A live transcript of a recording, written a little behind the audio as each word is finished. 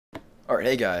Alright,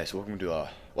 hey guys, welcome to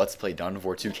Let's Play Dawn of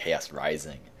War 2 Chaos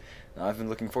Rising. Now, I've been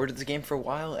looking forward to this game for a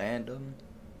while, and,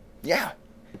 yeah.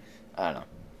 I don't know.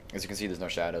 As you can see, there's no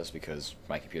shadows because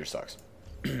my computer sucks.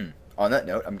 On that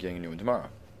note, I'm getting a new one tomorrow.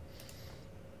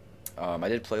 I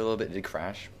did play a little bit, it did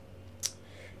crash.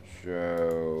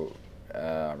 So,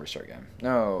 restart game.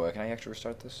 No, can I actually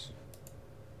restart this?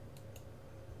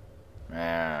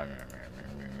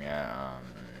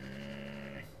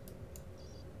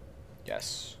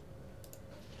 Yes.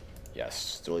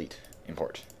 Yes, delete,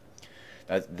 import.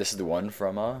 This is the one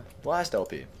from last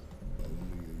LP.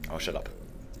 Oh, shut up.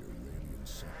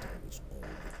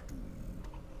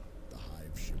 The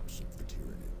hive ships of the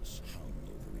Tyranids hung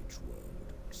over each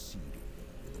world, seething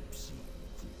with obscene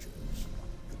creatures.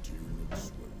 The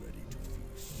Tyranids were ready to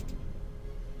feast.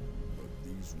 But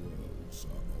these worlds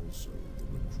are also the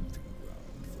recruiting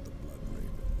ground for the Blood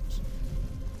Ravens,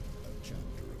 a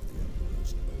chapter of the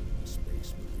Emperor's own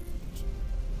space marines,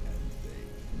 and they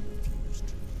refused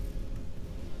to yield.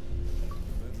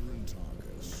 Veteran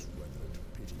Tarkus weathered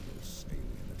pitiless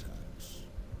alien attacks,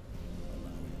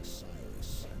 allowing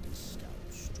Cyrus and his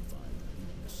scouts to find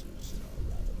weaknesses in our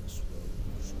ravenous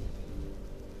foes.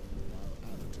 While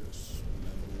Avitus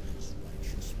leveled his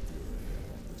righteous fury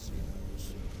upon the Xenos,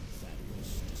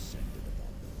 Thaddeus descended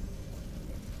upon them on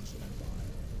wings of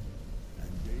fire,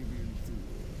 and Davian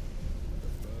Thule,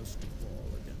 the first to fall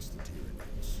against the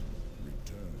Tyranids,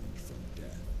 returned from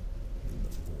death in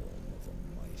the form of a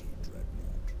mighty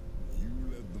dreadnought. You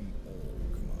led them all,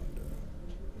 Commander.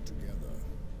 Together,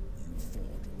 you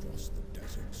fought across the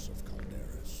deserts of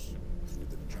Calderis, through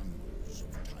the jungles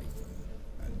of Typhon,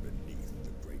 and beneath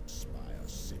the great spire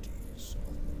cities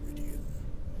of Meridian.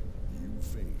 You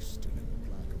faced an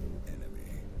implacable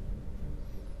enemy,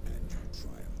 and you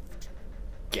triumphed.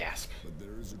 Gasp. But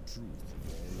there is a truth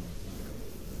more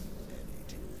implacable than any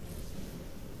tyranny.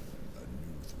 A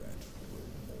new threat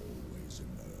will always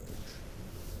emerge.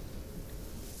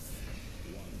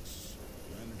 Once,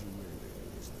 Planet Aurelia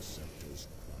was the Scepter's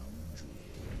crown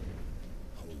jewel,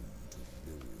 home to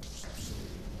billions of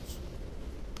souls.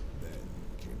 Then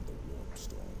came the warp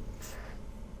storms.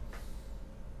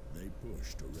 They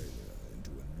pushed Aurelia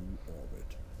into a new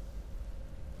orbit,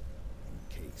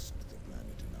 encased the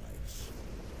planet in ice,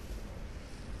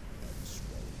 and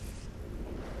swallowed it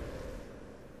whole.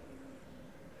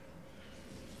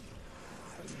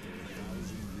 For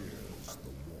 1,000 years,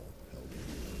 the warp held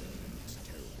Aurelia in its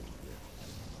terrible grip,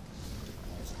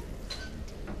 depositing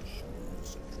untold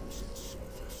horrors across its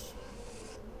surface.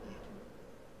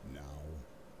 Now,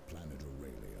 planet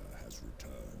Aurelia has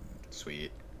returned.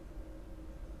 Sweet.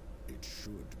 It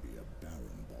should be a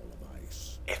barren ball of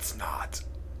ice, It's not.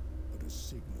 but a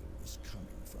signal is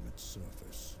coming from its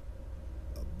surface.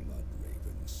 A blood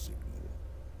raven signal.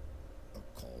 A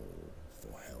call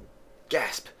for help.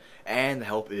 Gasp. And the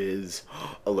help is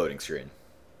a loading screen.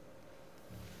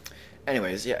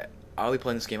 Anyways, yeah, I'll be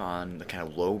playing this game on the kind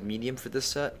of low medium for this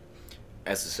set.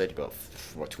 As I said about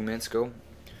 2 minutes ago,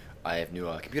 I have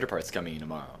new computer parts coming in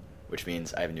tomorrow, which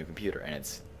means I have a new computer, and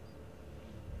it's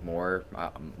more,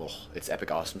 well, it's epic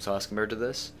awesome sauce compared to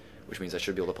this, which means I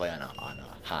should be able to play on a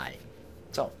high.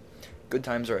 So, good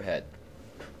times are ahead.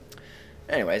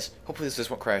 Anyways, hopefully this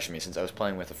won't crash me, since I was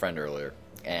playing with a friend earlier,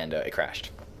 and it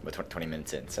crashed with 20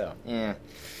 minutes in, so, yeah,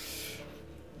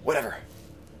 whatever.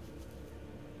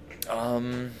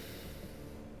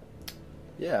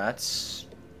 Yeah, that's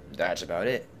about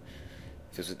it.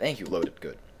 Thank you, loaded,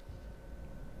 good.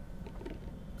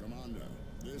 Commander,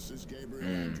 this is Gabriel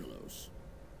Angelos.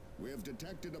 We have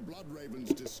detected a Blood Raven's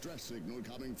distress signal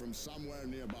coming from somewhere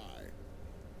nearby.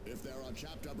 If there are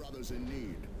chapter brothers in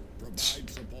need, provide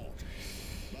support.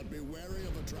 But be wary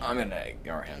of a trap. I'm gonna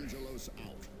ignore him. Angelos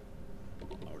out.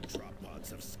 Our drop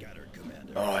pods have scattered,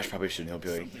 Commander. Oh, I probably shouldn't.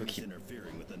 He'll Something is keep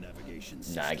interfering with the navigation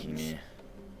nagging systems. me.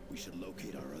 We should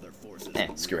locate our other forces.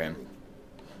 and Screw him. regroup.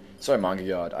 Sorry, Manga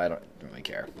God, I don't really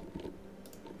care.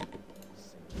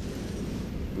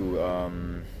 Ooh,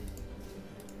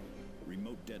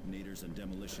 Remote detonators and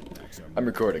demolition packs are I'm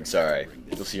recording, sorry. Bring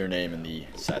this You'll see your name in the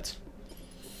set.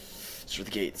 Through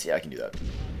the gates, yeah, I can do that.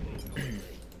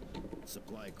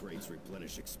 Supply crates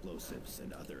replenish explosives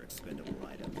and other expendable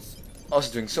items.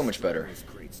 Also doing so much better. Those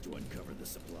crates to uncover the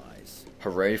supplies.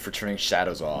 Hooray for turning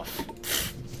shadows off.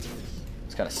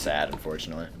 It's kind of sad,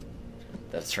 unfortunately.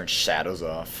 That's turned shadows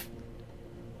off.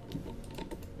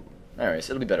 Anyways,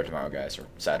 it'll be better tomorrow, guys, or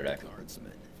Saturday.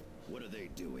 Guardsmen, what are they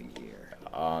doing here?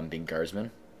 Being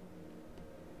guardsmen.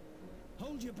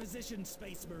 Hold your position,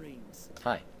 Space Marines.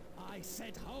 Hi. I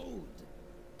said hold.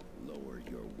 Lower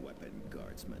your weapon,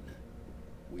 Guardsmen.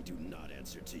 We do not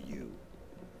answer to you.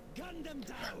 Gun them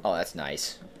down. Oh, that's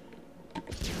nice. I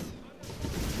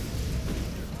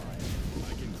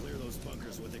can clear those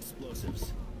bunkers with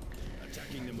explosives.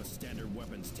 Attacking them with standard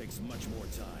weapons takes much more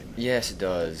time. Yes, it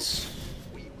does.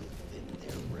 We will thin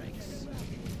their ranks.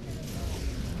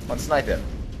 Let's snipe him.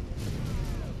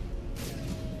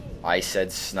 I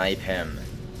said snipe him.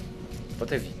 What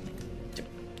the...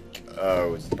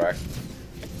 Oh, it's back.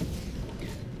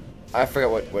 I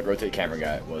forgot what rotate camera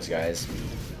guy was, guys.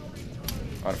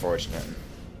 Unfortunate.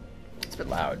 It's a bit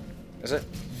loud. Is it?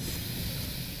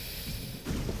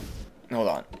 Hold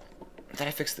on. Did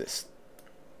I fix this?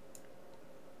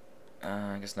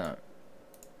 I guess not.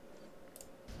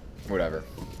 Whatever.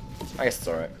 I guess it's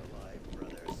alright.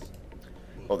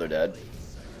 Oh, they're dead.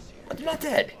 Oh, they're not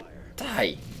dead.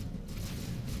 Die.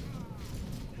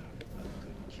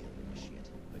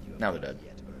 Now they're dead.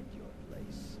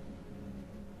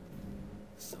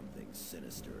 Something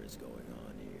sinister is going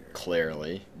on here.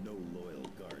 Clearly. No loyal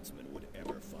guardsman would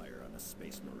ever fire on a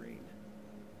space marine.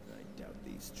 I doubt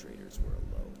these traitors were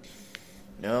alone.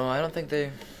 No, I don't think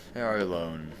they are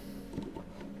alone.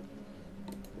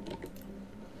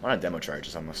 On a demo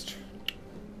charges almost.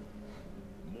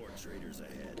 More traitors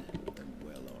ahead. And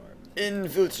well armed.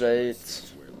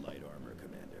 Infiltrate. We're light armor,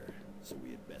 Commander, so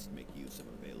we had best make use of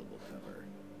available cover.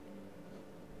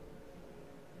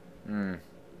 Hmm.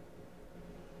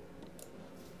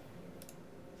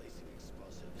 Placing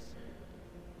explosives.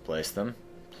 Place them.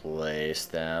 Place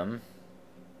them.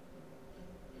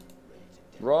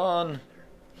 Run!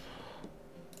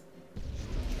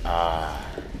 Ah.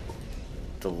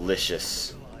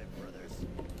 Delicious.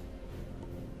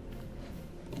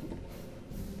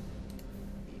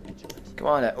 Come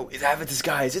on. Oh, it's Avitus,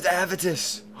 guys. It's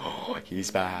Avitus. Oh,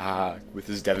 he's back with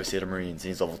his Devastator Marines.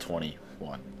 He's level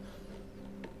 21.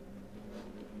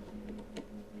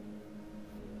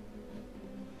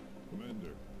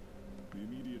 Commander, the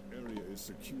immediate area is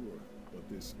secure, but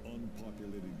this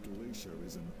unpopulated glacier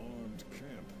is an armed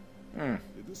camp.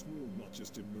 Did this world not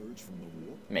just emerge from the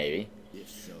warp? Maybe. If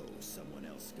so, someone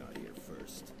else got here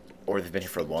first. Or they've been here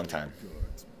for a long time.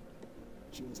 Guards.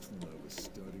 Just when I was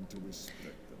starting to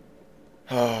respect them.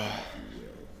 Will,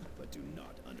 but do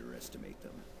not underestimate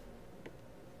them.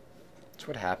 That's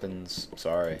what happens.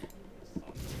 Sorry.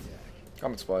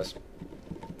 Combat supplies.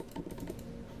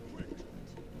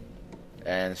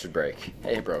 And it should break.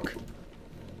 Hey, it broke.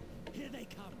 Here they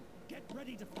come. Get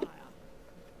ready to fire.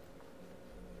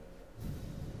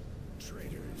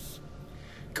 Traitors.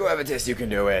 Go Avitus, you can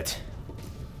do it.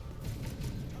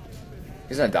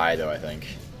 He's gonna die though, I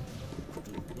think.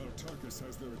 Quickly, Tarkus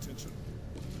has their attention.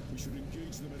 We should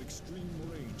engage them at extreme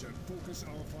range and focus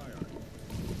our fire.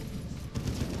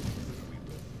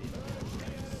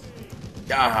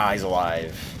 Ah, he's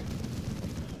alive.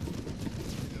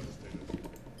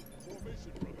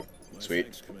 Sweet.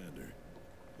 Thanks, Commander.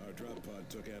 Our drop pod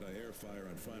took out an air fire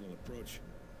on final approach.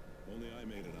 Only I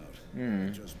made it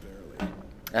out. Just barely.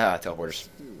 Ah, teleporters.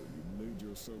 Still, you made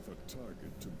yourself a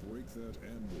target to break that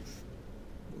ambush.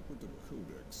 What would the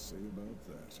Codex say about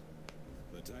that?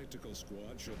 The tactical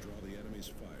squad should draw the enemy's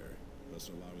fire, thus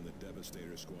allowing the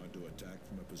Devastator squad to attack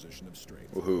from a position of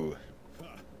strength. Woohoo.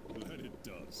 Ha! That it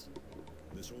does.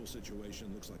 This whole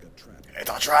situation looks like a trap. It's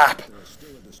a trap! There are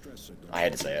still a distress signal. I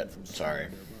had to say it. from Sorry.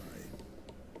 somewhere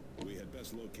nearby. We had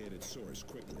best locate its source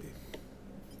quickly.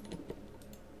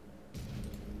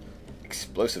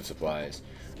 Explosive supplies.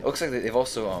 It looks like they've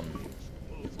also,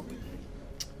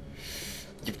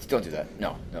 don't do that.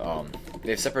 No, no,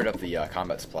 they've separated up the,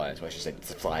 combat supplies. Well, I should say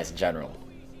supplies in general.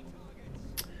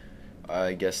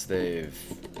 I guess they've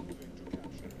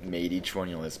made each one,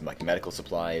 you know, as like medical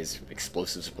supplies,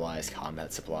 explosive supplies,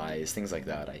 combat supplies, things like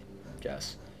that, I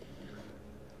guess.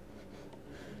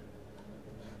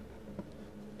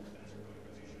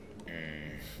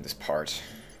 This part.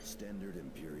 Standard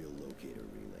Imperial locator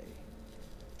relay.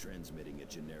 Transmitting a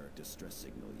generic distress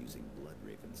signal using Blood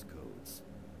Raven's codes.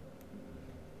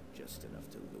 Just enough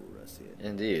to lure us in.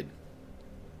 Indeed.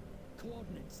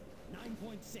 Coordinates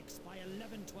 9.6 by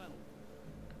 1112.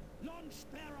 Launch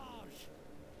barrage.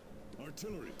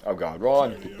 Artillery. Oh god,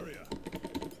 run! Clear the area.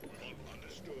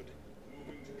 Understood.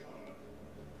 Moving to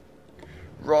cover.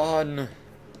 Run!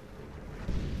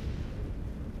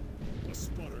 A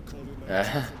spotter called in that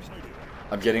from hiding.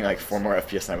 I'm getting like 4 more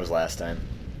FPS than I was last time.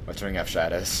 I'm turning off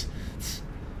shadows. It's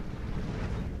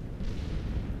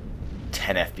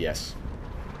 10 FPS.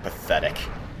 Pathetic.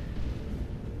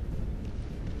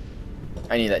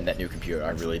 I need that net new computer,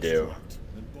 I really do.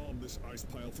 And bomb this ice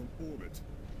pile from orbit.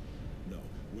 No,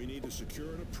 we need to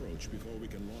secure an approach before we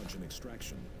can launch an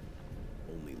extraction.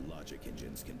 Only logic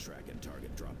engines can track and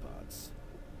target drop pods.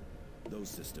 Those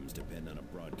systems depend on a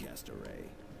broadcast array.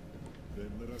 Then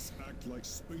let us act like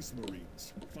space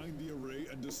marines. Find the array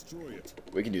and destroy it.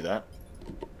 We can do that.